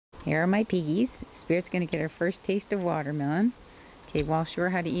Here are my piggies. Spirit's gonna get her first taste of watermelon. Okay, well, show her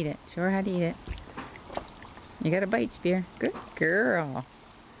how to eat it. Show her how to eat it. You got a bite, Spear. Good girl.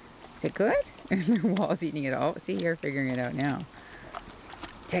 Is it good? Wall's eating it all. See, you're figuring it out now.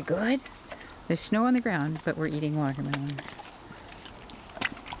 Is that good? There's snow on the ground, but we're eating watermelon.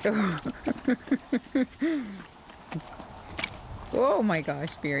 Oh my gosh,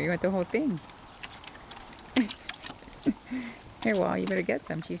 Spear, you want the whole thing. Here, Wall, you better get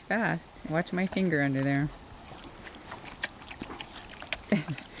some. She's fast. Watch my finger under there.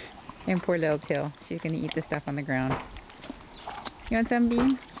 And poor little Till. She's going to eat the stuff on the ground. You want some,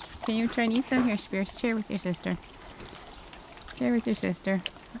 Bean? Can you try and eat some? Here, Spear. Share with your sister. Share with your sister.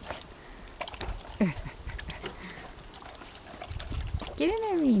 Get in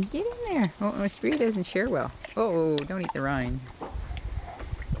there, Bean. Get in there. Oh, Spear doesn't share well. Oh, don't eat the rind.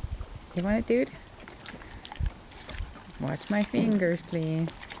 You want it, dude? Watch my fingers, please.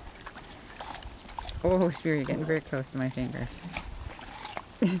 Oh, Spear, you're getting very close to my fingers.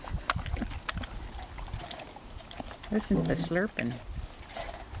 Listen to the slurping.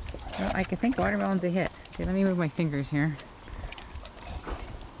 Well, I can think watermelon's a hit. Okay, let me move my fingers here.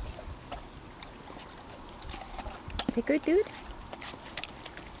 Is it good, dude?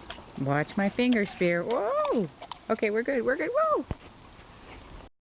 Watch my fingers, Spear. Whoa! Okay, we're good. We're good. Whoa!